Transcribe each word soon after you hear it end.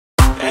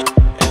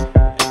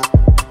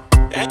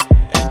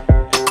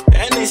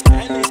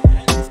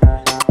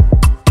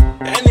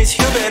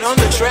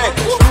track.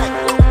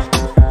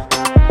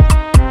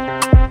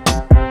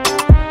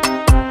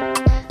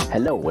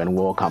 Hello and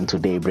welcome to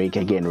Daybreak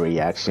Again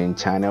Reaction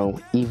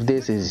Channel. If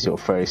this is your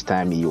first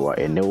time, you are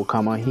a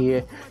newcomer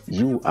here,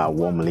 you are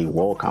warmly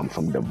welcome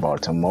from the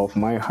bottom of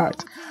my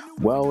heart.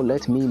 Well,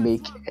 let me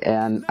make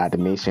an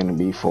admission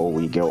before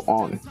we go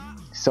on.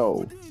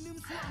 So,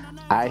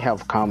 I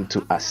have come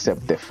to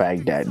accept the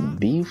fact that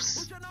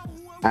beefs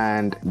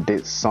and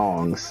these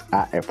songs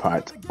are a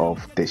part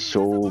of the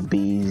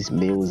showbiz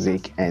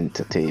music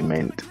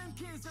entertainment.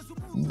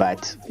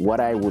 But what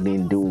I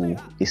wouldn't do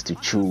is to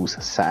choose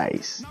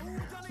sides.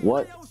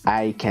 What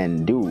I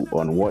can do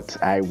and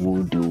what I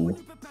will do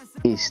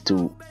is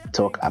to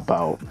talk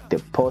about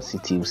the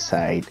positive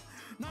side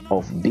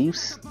of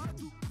beefs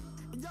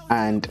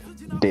and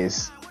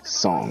these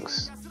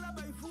songs.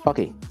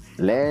 Okay,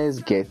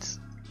 let's get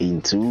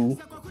into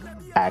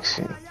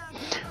action.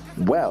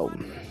 Well,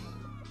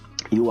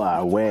 you are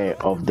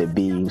aware of the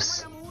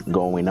beefs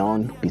going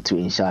on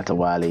between Shatta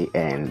Wale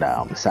and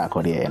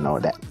Sarkodie and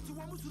all that.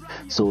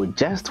 So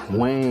just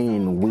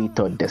when we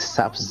thought the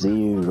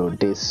Sub-Zero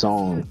this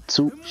song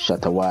to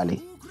Shatta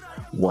Wale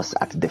was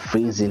at the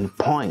freezing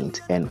point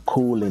and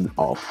cooling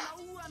off,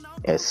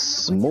 a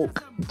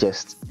smoke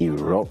just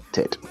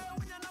erupted.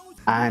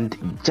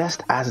 And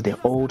just as the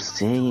old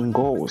saying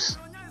goes,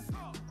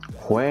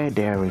 where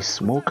there is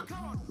smoke,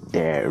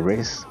 there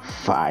is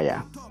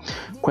fire.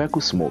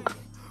 Kweku Smoke,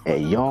 a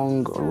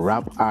young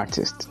rap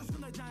artist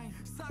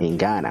in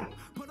Ghana,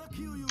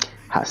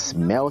 has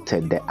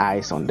melted the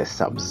ice on the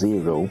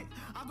Sub-Zero,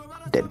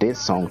 the diss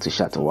song to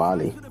Shatta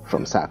Wale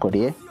from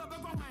Sarkodie,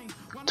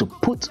 to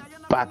put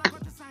back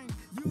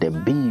the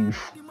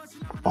beef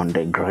on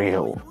the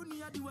grill,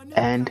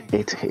 and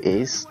it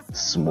is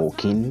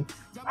smoking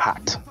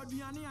hot.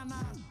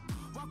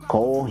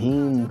 Call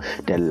him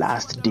the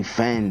last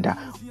defender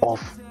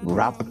of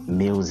rap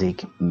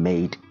music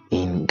made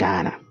in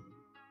Ghana.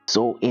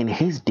 So in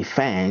his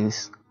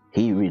defense,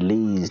 he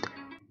released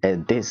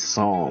this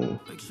song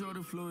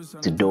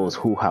to those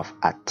who have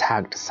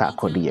attacked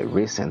Sarkodie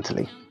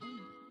recently.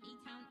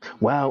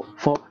 Well,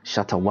 for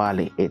Shatta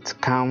Wale, it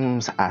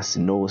comes as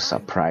no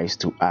surprise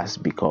to us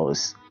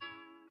because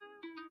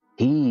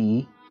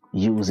he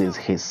uses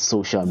his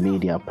social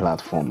media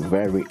platform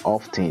very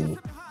often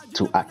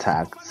to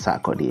attack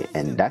Sarkodie,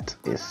 and that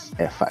is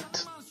a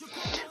fact.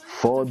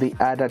 For the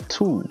other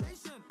two,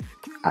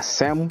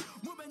 Asem,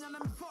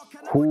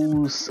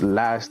 whose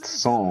last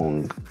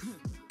song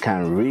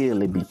can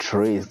really be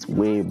traced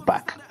way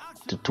back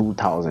to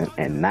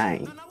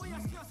 2009.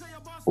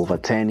 Over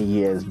 10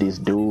 years, this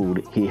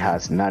dude, he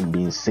has not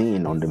been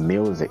seen on the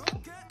music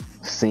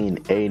scene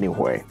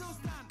anywhere.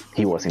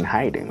 He was in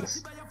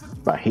hidings,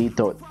 but he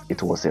thought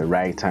it was the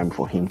right time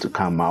for him to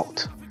come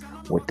out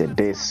with the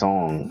diss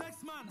song,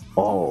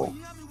 all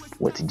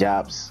with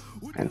jabs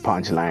and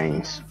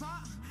punchlines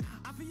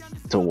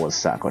towards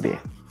Sarkodie.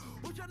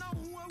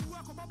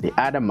 The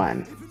other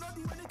man,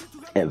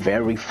 a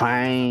very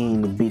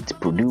fine beat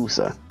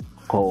producer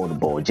called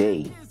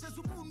Boje,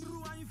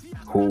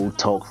 who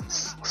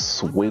talks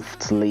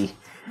swiftly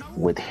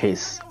with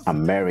his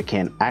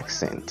American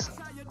accent.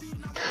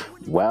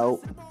 Well,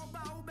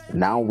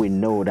 now we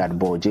know that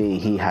Boje,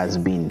 he has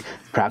been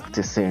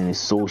practicing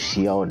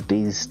social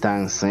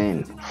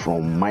distancing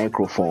from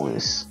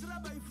microphones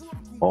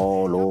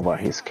all over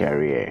his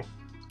career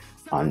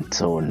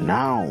until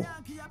now,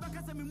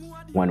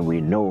 when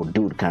we know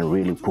dude can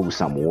really pull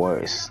some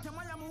words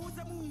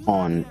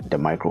on the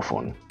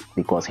microphone,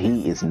 because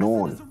he is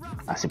known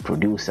as a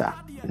producer,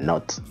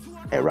 not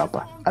a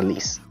rapper. At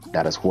least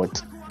that is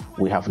what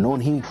we have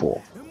known him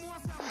for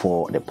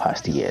the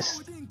past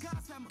years.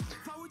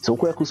 So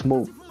Kweku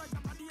Smoke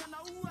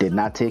did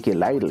not take it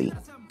lightly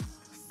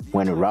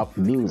when rap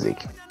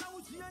music,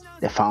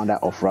 the founder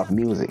of rap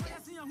music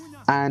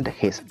and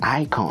his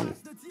icon,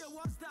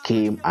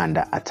 came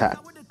under attack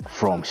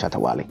from Shatta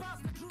Wale.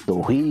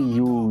 So he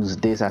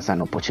used this as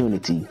an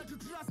opportunity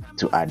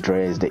to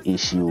address the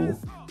issue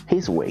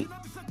his way.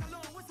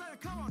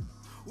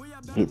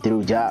 He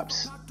threw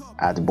jabs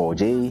at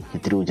Boje, he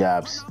threw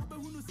jabs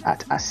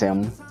at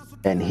Asem,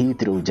 and he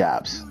threw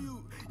jabs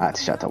at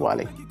Shatta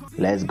Wale.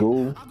 Let's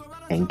go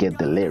and get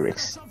the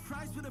lyrics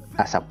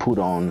as I put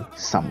on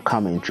some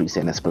commentaries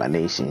and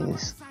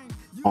explanations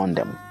on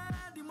them.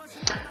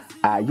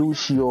 Are you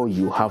sure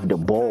you have the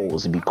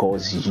balls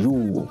because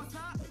you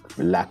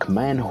lack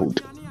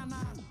manhood?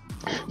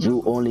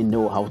 You only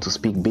know how to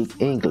speak big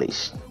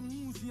English.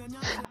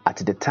 At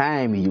the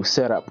time you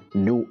set up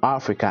New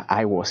Africa,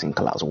 I was in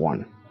class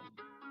 1.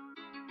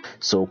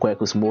 So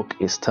Kweku Smoke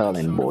is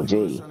telling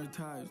Boje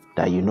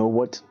that, you know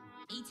what?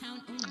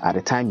 At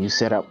the time you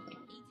set up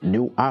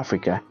New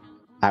Africa,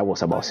 I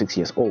was about 6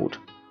 years old.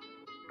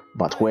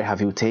 But where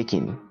have you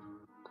taken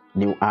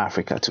New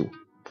Africa to?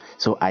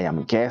 So I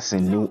am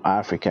guessing New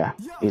Africa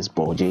is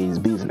Boje's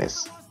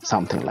business,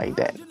 something like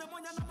that.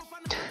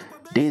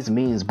 This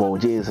means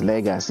Boje's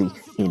legacy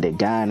in the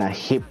Ghana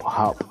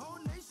hip-hop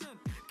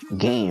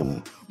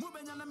game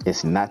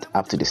is not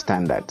up to the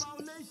standard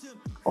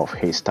of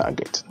his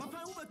target.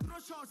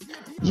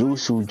 You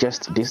should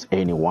just diss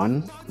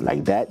anyone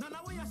like that?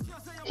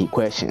 He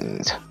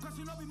questions.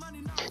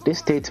 This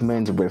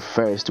statement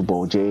refers to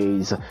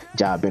Bojay's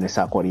jabbing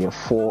Sarkodie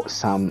for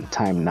some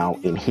time now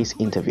in his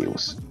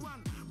interviews.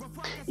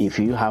 If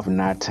you have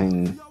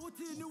nothing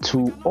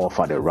to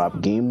offer the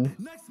rap game,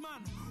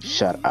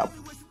 shut up,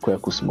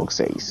 Kweku Smoke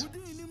says.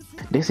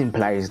 This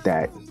implies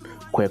that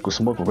Kweku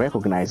Smoke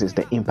recognizes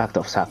the impact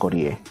of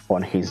Sarkodie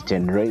on his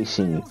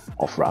generation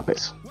of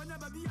rappers.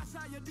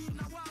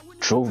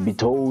 Truth be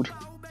told,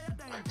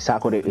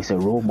 Sarkodie is a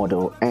role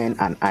model and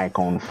an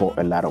icon for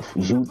a lot of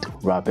youth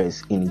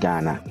rappers in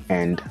Ghana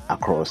and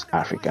across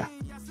Africa.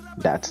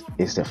 That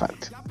is the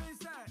fact.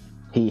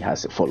 He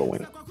has a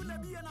following.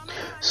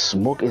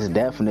 Smoke is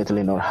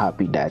definitely not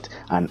happy that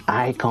an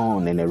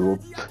icon and a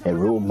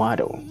role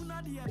model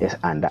is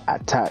under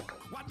attack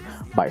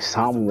by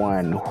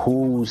someone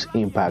whose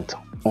impact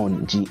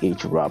on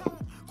GH rap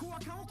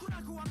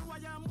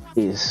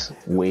is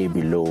way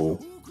below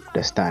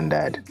the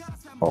standard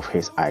of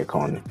his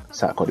icon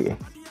Sarkodie,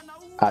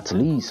 at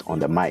least on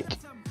the mic,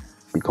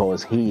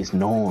 because he is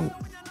known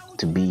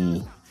to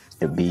be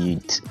a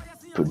beat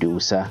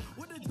producer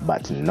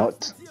but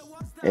not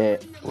a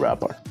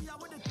rapper.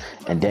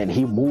 And then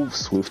he moves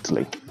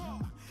swiftly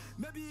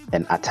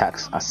and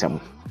attacks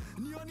Asem.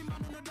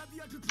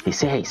 He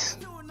says,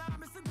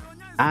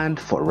 and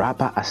for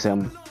rapper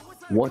Asem,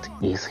 what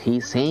is he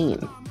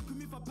saying?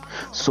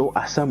 So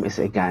Asem is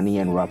a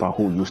Ghanaian rapper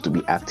who used to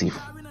be active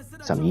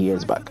some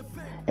years back,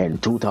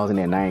 and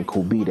 2009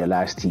 could be the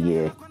last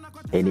year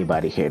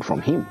anybody heard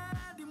from him.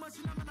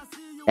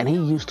 And he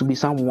used to be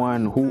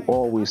someone who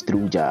always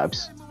threw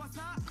jabs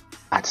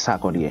at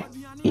Sarkodie,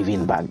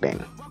 even back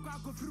then.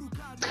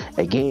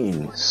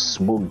 Again,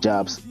 Smoke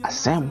jabs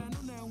Asem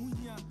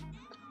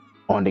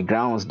on the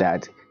grounds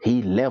that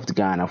he left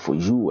Ghana for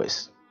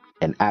US,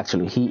 and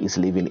actually he is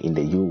living in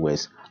the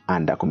US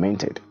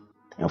undocumented,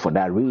 and for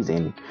that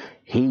reason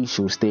he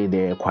should stay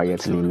there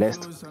quietly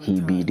lest he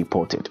be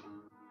deported.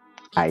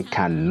 I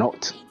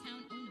cannot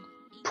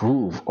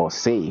prove or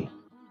say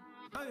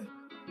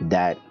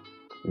that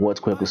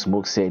what Kweku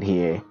Smoke said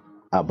here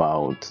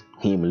about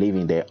him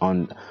living there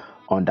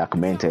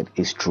undocumented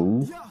is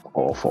true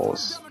or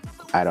false.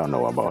 I don't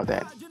know about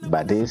that,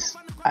 but these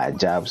are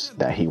jabs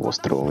that he was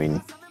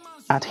throwing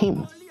at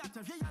him.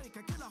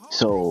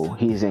 So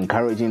he's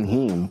encouraging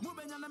him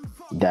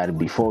that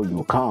before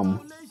you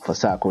come for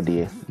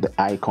Sarkodie, the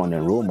icon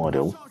and role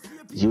model,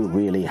 you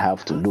really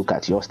have to look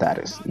at your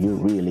status. You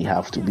really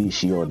have to be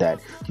sure that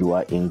you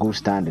are in good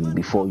standing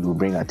before you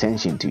bring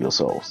attention to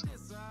yourselves.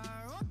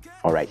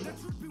 Alright.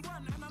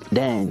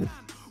 Then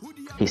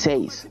he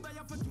says,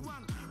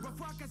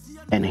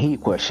 and he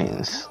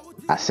questions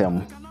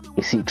Asem,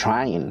 is he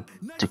trying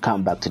to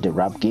come back to the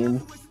rap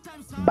game?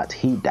 But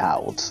he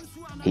doubts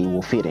he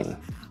will fit in.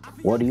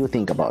 What do you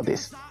think about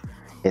this?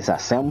 Is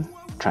Asem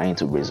trying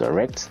to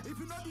resurrect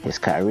his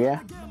career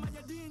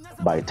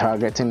by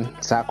targeting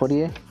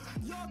Sarkodie?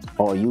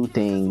 Or you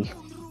think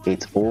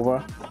it's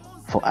over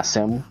for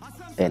Asem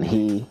and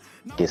he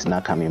is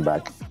not coming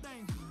back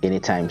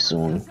anytime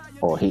soon,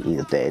 or he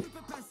is dead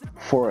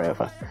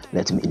forever?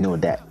 Let me know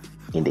that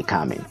in the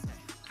comment.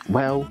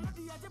 Well,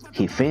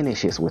 he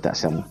finishes with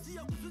Asem,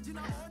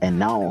 and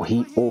now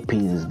he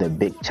opens the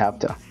big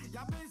chapter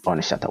on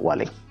Shatta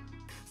Wale.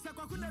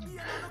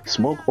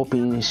 Smoke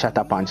opens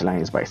Shatta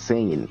punchlines by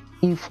saying,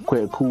 if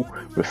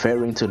Kweku,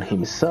 referring to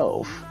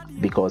himself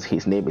because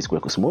his name is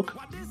Kweku Smoke,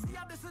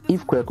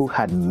 if Kweku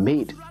had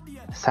made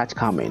such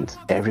comments,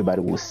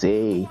 everybody would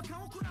say,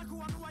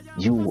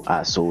 you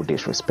are so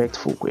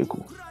disrespectful,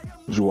 Kweku.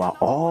 You are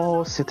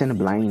all sitting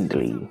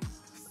blindly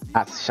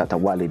as Shatta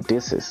Wale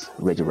disses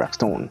Reggie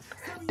Rockstone,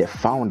 the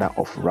founder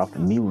of rap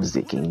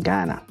music in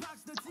Ghana,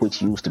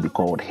 which used to be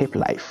called Hip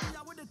Life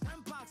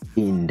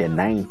in the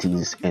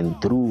 90s and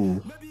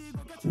through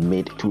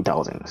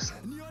mid-2000s.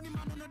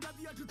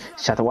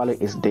 Shatta Wale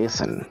is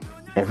dissing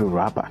every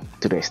rapper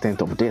to the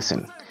extent of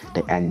dissing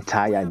the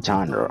entire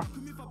genre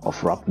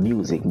of rap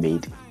music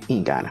made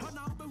in Ghana.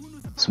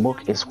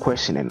 Smoke is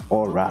questioning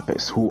all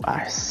rappers who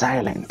are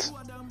silent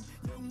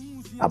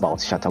about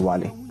Shatta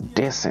Wale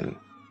dissing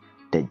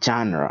the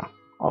genre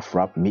of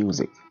rap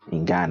music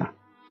in Ghana,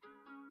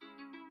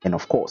 and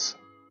of course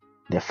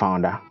the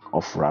founder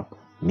of rap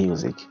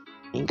music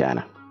in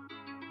Ghana.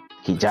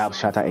 He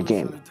jabs Shatta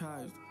again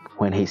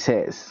when he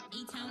says,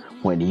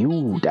 when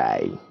you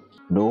die,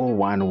 no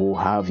one will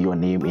have your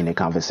name in a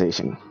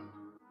conversation.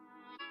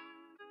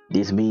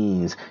 This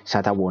means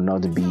Shatta will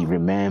not be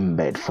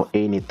remembered for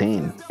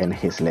anything and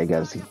his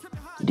legacy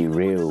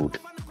derailed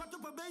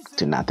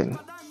to nothing.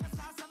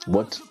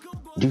 What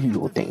do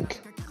you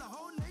think?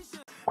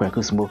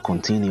 Kweku Smoke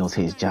continues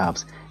his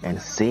jabs and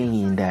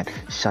saying that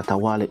Shatta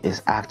Wale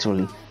is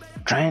actually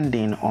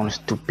trending on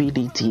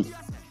stupidity,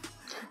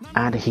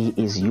 and he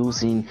is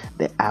using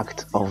the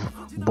act of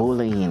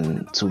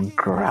bullying to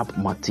grab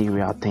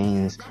material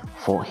things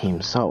for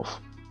himself.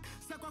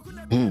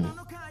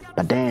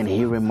 But then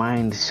he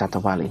reminds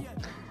Shatta Wale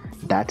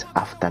that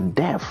after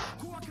death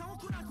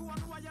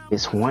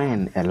is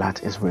when a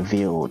lot is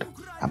revealed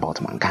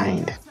about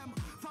mankind.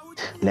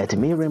 Let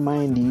me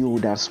remind you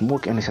that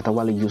Smoke and Shatta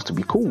Wale used to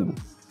be cool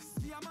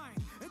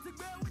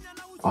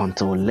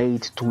until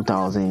late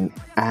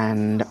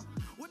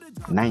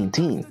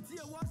 2019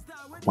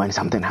 when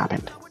something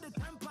happened.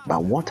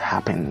 But what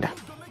happened?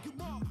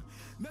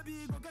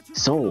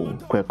 So,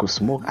 Kweku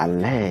Smoke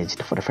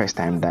alleged for the first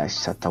time that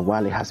Shatta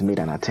Wale has made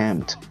an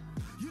attempt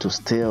to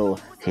steal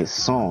his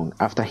song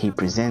after he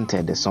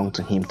presented the song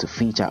to him to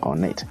feature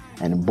on it,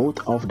 and both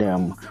of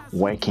them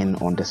working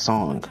on the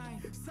song.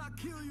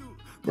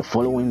 The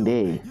following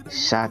day,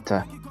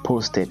 Shatta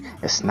posted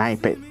a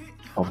snippet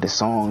of the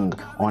song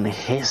on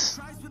his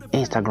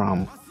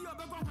Instagram,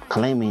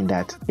 claiming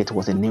that it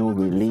was a new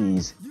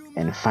release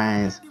and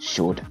fans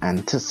should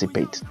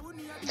anticipate.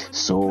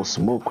 So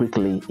Smoke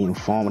quickly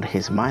informed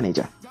his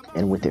manager,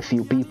 and with a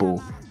few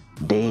people,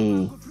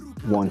 they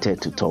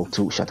wanted to talk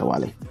to Shatta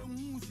Wale.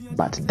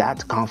 But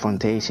that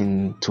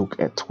confrontation took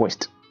a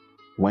twist.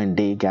 When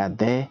they got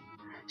there,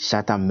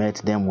 Shatta met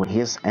them with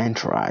his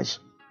entourage,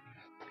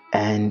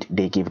 and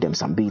they gave them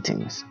some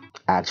beatings.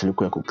 Actually,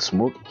 Kweku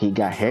Smoke, he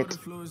got hit,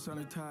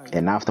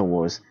 and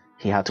afterwards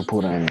he had to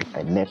put on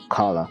a neck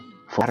collar.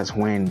 That is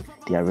when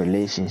their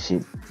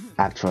relationship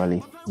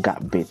actually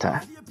got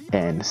bitter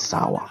and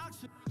sour.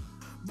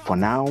 For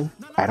now,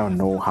 I don't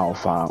know how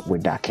far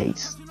with that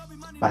case.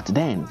 But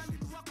then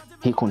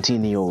he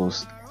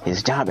continues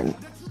his jabbing.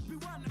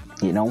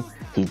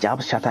 He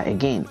jabs Shatta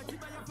again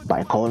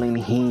by calling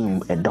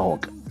him a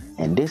dog.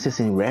 And this is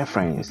in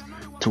reference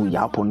to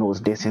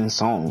Yapono's dissing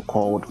song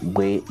called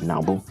We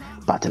Nabu.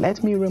 But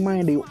let me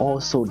remind you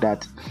also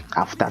that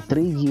after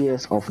 3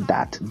 years of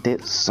that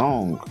diss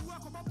song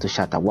to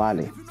Shatta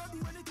Wale,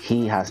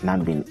 he has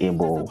not been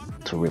able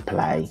to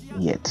reply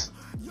yet.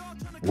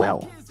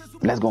 Well,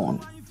 let's go on.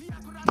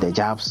 The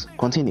jabs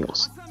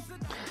continues.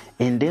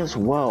 In this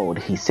world,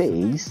 he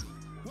says,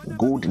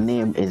 good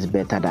name is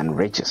better than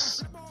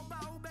riches.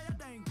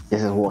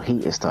 This is what he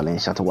is telling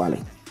Shatta Wale,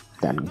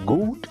 that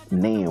good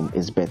name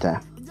is better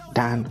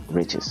than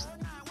riches.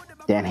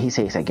 Then he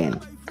says again,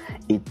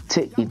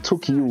 it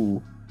took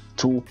you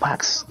 2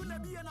 packs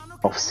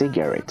of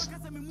cigarettes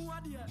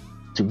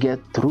to get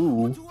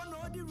through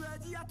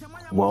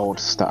World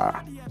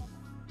Star.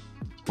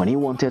 When you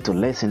wanted to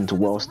listen to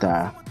World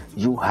Star,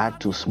 you had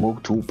to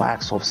smoke 2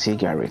 packs of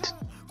cigarettes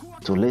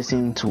to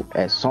listen to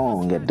a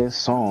diss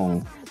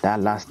song that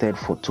lasted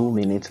for 2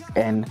 minutes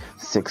and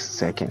 6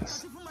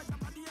 seconds.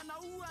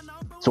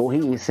 So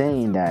he is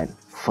saying that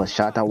for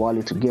Shatta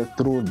Wale to get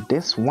through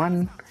this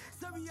one,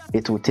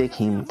 it will take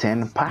him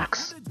 10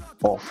 packs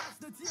of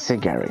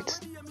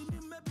cigarettes.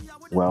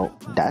 Well,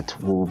 that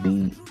will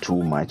be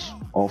too much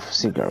of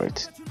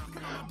cigarettes.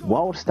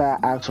 World Star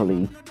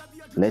actually,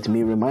 let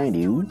me remind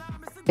you,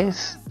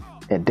 is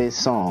a diss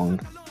song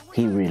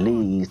he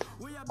released,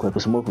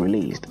 Kweku Smoke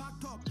released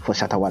for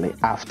Shatta Wale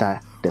after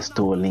the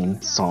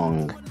Stolen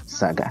Song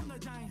saga.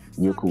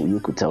 You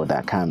could tell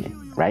that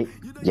coming, right?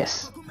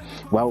 Yes.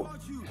 Well,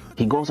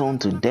 he goes on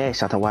to dare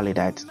Shatta Wale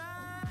that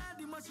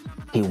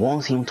he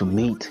wants him to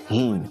meet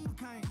him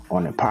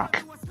on a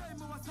park.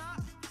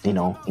 In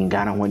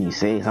Ghana, when you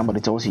say somebody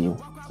tells you,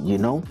 you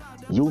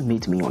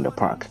meet me on the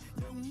park,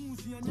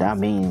 that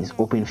means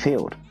open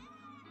field.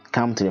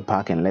 Come to the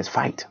park and let's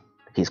fight.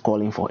 He's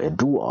calling for a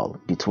duel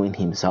between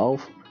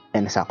himself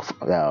and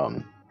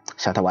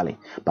Shatta Wale.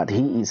 But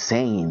he is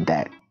saying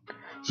that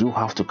you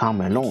have to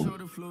come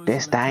alone.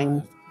 This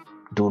time,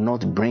 do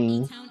not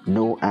bring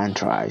no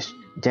entourage.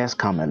 Just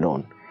come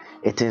alone.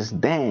 It is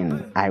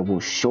then I will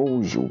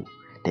show you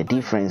the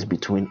difference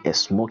between a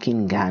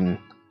smoking gun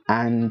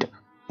and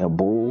a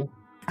bow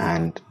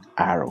and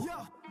arrow.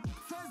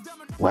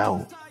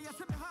 Well,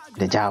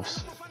 the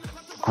jabs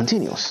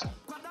continues.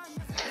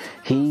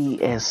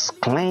 He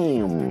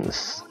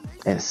exclaims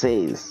and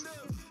says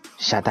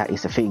Shatta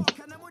is a fake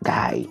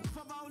guy,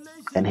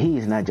 and he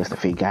is not just a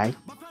fake guy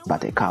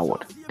but a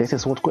coward. This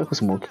is what Kweku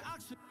Smoke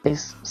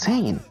is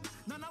saying.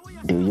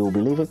 Do you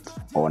believe it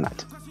or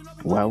not?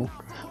 Well,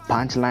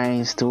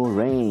 punchline still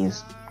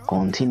reigns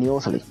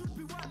continuously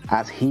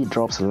as he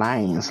drops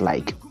lines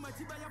like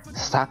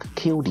Sack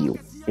killed you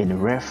in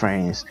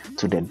reference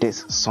to the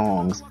diss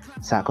songs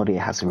Sarkodie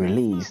has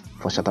released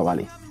for Shatta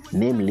Wale,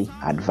 namely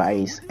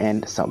Advice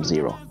and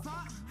Sub-Zero.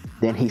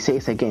 Then he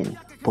says again,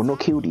 Pono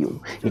killed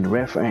you in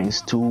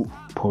reference to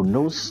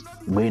Pono's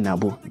We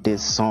Nabu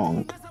diss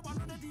song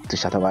to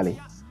Shatta Wale.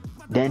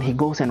 Then he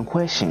goes and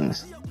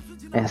questions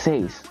and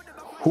says,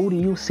 who do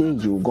you say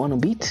you gonna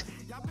beat?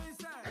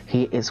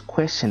 He is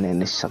questioning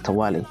Shatta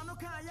Wale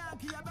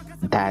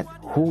that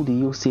who do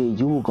you say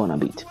you gonna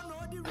beat?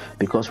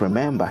 Because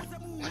remember,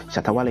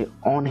 Shatta Wale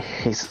on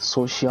his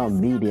social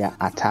media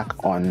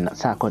attack on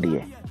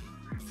Sarkodie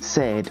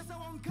said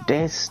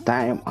this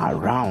time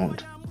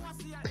around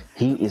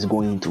he is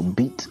going to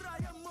beat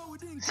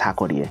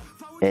Sarkodie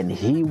and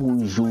he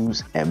will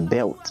use a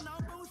belt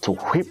to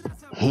whip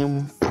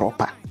him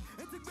proper.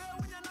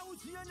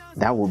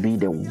 That will be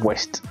the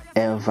worst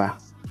ever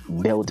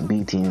belt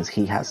beatings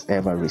he has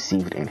ever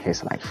received in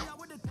his life.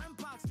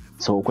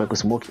 So Kweku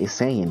Smoke is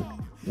saying,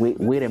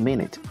 wait a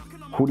minute.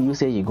 Who do you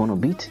say you're gonna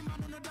beat?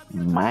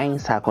 My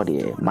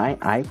Sarkodie, my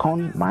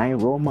icon, my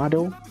role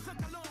model?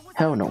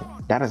 Hell no,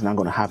 that is not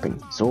gonna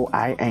happen. So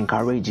I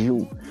encourage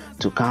you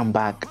to come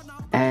back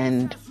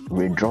and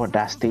withdraw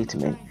that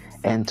statement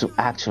and to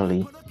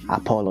actually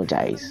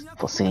apologize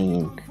for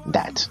saying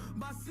that.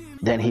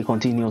 Then he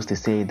continues to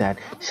say that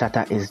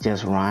Shatta is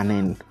just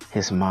running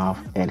his mouth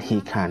and he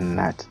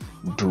cannot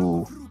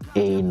do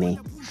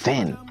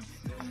anything.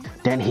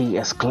 Then he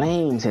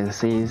exclaims and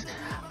says,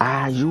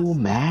 "Are you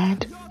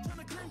mad?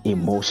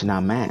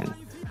 Emotional man."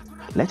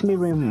 Let me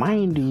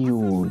remind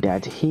you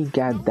that he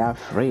got that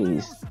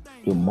phrase,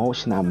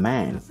 emotional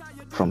man,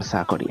 from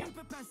Sarkodie.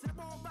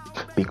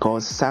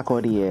 Because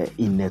Sarkodie,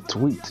 in a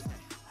tweet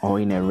or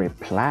in a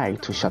reply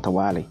to Shatta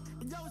Wale,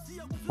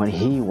 when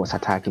he was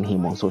attacking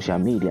him on social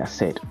media,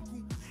 said,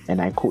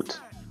 and I quote,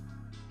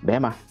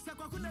 "Bema,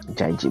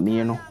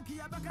 Jajimieno,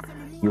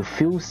 you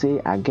feel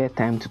say I get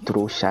time to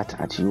throw shot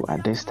at you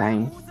at this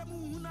time?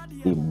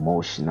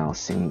 Emotional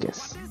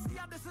singers.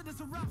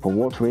 For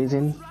what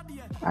reason?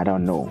 I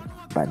don't know,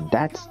 but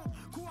that,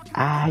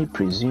 I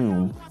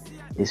presume,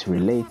 is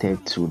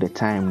related to the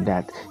time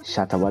that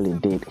Shatta Wale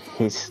did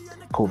his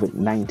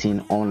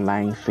COVID-19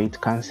 online faith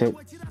concert.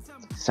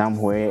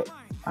 Somewhere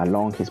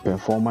along his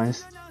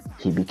performance,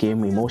 he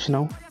became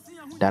emotional.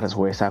 That is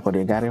where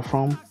Sarkodie got it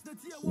from.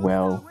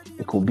 Well,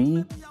 it could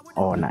be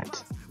or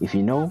not. If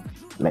you know,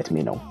 let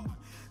me know."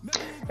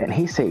 And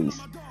he says,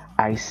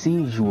 "I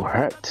see you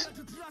hurt.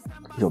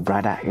 Your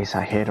brother is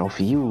ahead of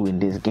you in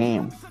this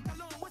game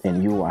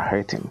and you are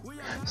hurting."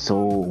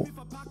 So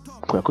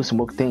Kweku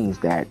Smoke thinks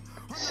that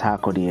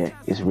Sarkodie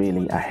is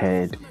really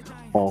ahead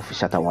of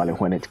Shatta Wale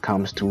when it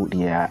comes to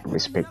their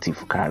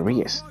respective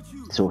careers.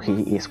 So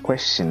he is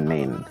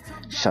questioning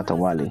Shatta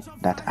Wale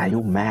that, are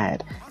you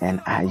mad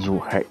and are you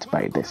hurt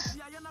by this?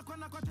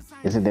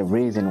 Is it the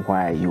reason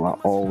why you are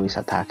always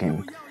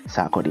attacking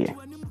Sarkodie?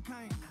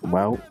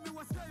 Well,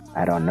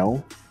 I don't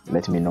know.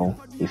 Let me know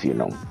if you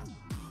know.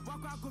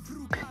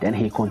 Then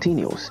he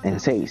continues and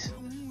says,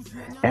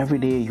 "Every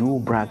day you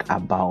brag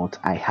about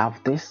I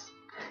have this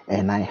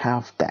and I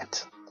have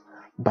that,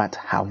 but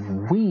have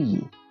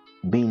we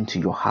been to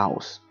your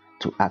house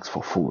to ask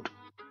for food?"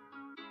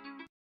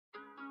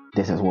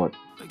 This is what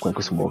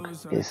Kweku Smoke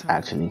is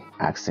actually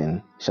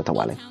asking Shatta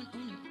Wale.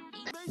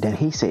 Then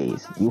he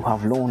says, "You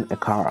have loaned a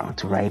car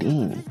to ride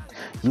in.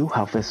 You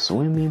have a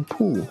swimming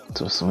pool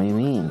to swim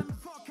in.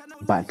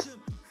 But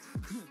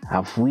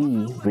have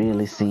we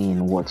really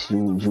seen what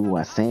you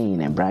are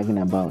saying and bragging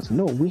about?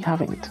 No, we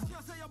haven't.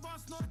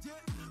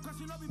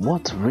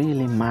 What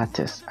really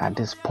matters at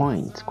this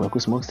point," Kweku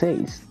Smoke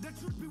says,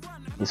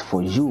 "is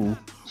for you,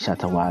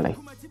 Shatta Wale,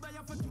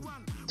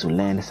 to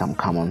learn some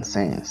common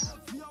sense."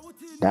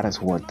 That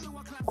is what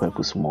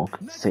Kweku Smoke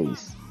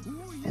says.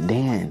 And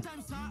then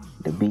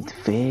the beat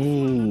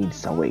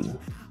fades away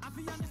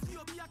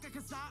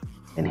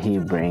and he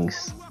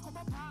brings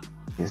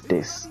his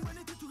diss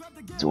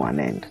to an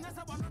end.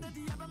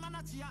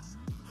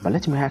 But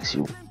let me ask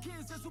you,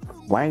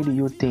 why do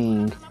you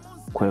think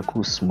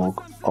Kweku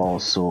Smoke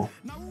also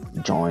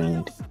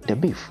joined the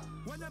beef?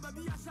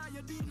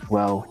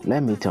 Well,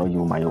 let me tell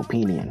you my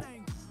opinion.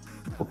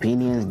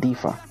 Opinions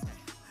differ,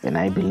 and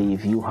I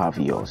believe you have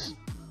yours.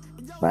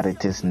 But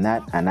it is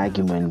not an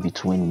argument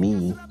between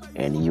me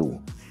and you.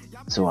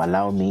 So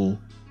allow me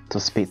to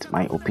spit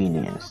my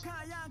opinions.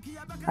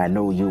 I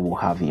know you will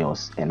have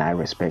yours and I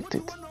respect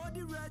it.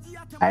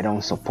 I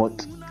don't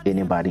support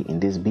anybody in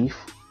this beef.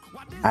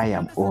 I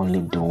am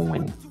only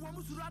doing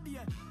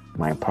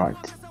my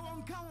part.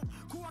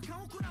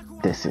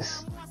 This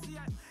is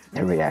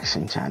the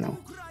reaction channel.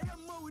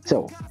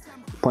 So,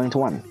 point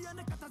one.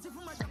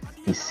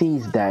 He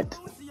sees that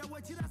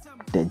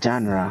the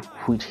genre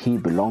which he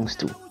belongs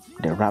to,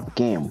 the rap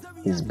game,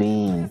 is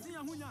being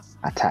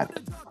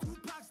attacked.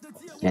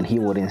 And he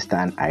wouldn't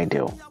stand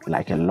idle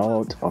like a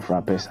lot of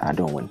rappers are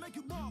doing.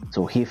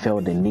 So he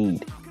felt the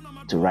need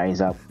to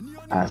rise up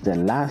as the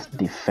last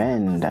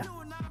defender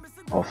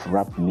of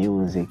rap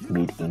music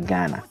made in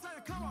Ghana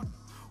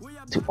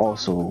to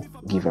also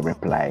give a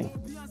reply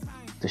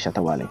to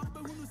Shatta Wale.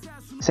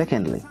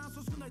 Secondly,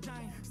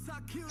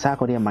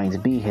 Sarkodie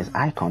might be his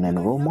icon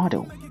and role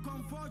model,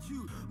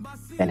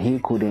 and he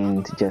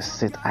couldn't just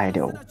sit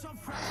idle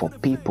for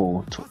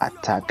people to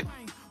attack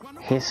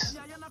his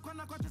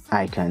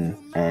icon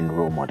and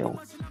role model.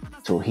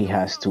 So he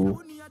has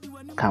to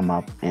come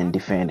up and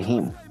defend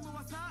him.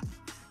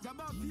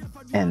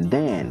 And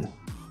then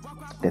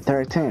the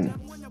third thing,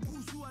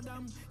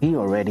 he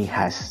already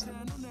has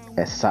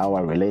a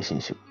sour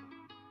relationship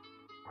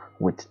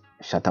with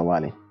Shatta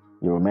Wale.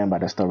 You remember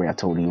the story I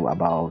told you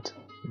about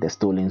the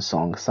stolen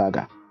song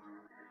saga.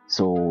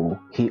 So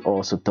he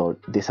also thought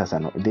this is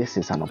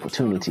an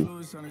opportunity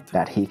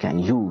that he can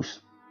use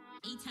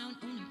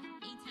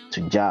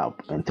to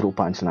jab and throw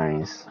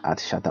punchlines at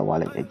Shatta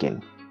Wale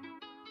again.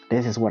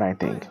 This is what I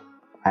think.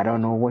 I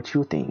don't know what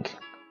you think,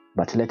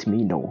 but let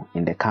me know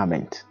in the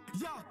comment.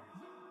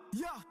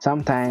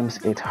 Sometimes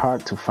it's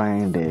hard to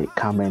find the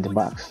comment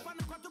box,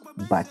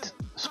 but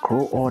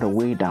Scroll all the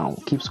way down.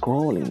 Keep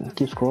scrolling.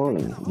 Keep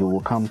scrolling. You will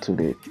come to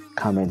the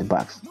comment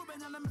box.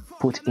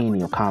 Put in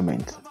your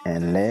comment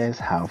and let's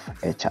have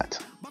a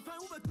chat.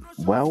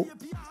 Well,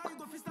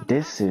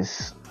 this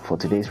is for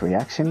today's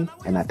reaction,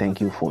 and I thank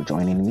you for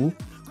joining me.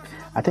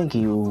 I thank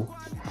you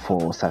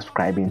for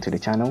subscribing to the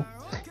channel.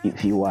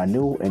 If you are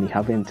new and you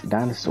haven't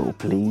done so,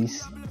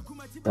 please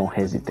don't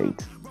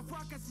hesitate.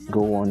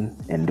 Go on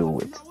and do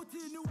it.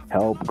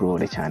 Help grow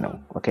the channel,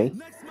 okay?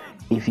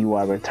 If you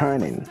are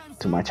returning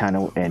to my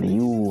channel and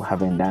you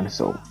haven't done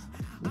so,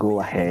 go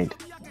ahead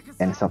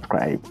and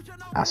subscribe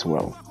as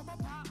well.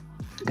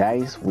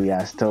 Guys, we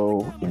are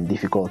still in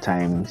difficult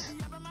times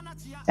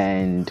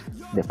and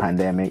the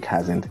pandemic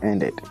hasn't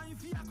ended.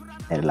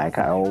 And like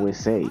I always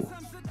say,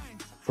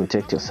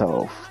 protect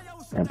yourself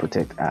and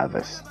protect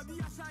others.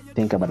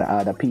 Think about the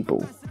other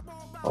people,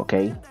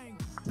 okay?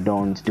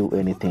 Don't do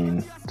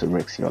anything to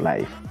risk your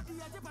life.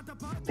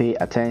 Pay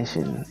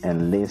attention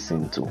and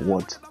listen to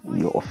what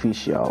your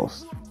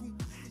officials,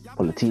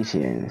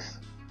 politicians,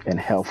 and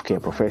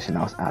healthcare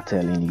professionals are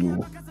telling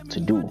you to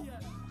do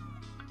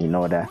in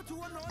order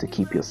to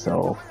keep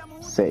yourself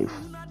safe.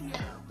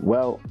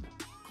 Well,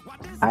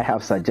 I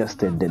have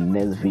suggested the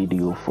next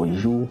video for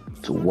you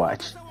to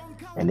watch,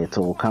 and it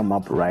will come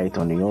up right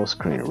on your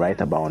screen right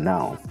about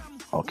now.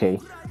 Okay,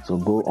 so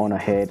go on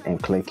ahead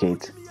and click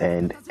it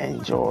and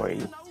enjoy.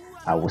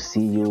 I will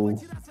see you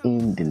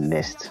in the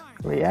next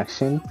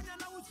reaction.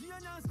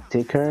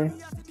 Take care.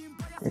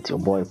 It's your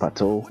boy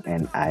Pato,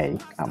 and I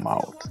am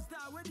out.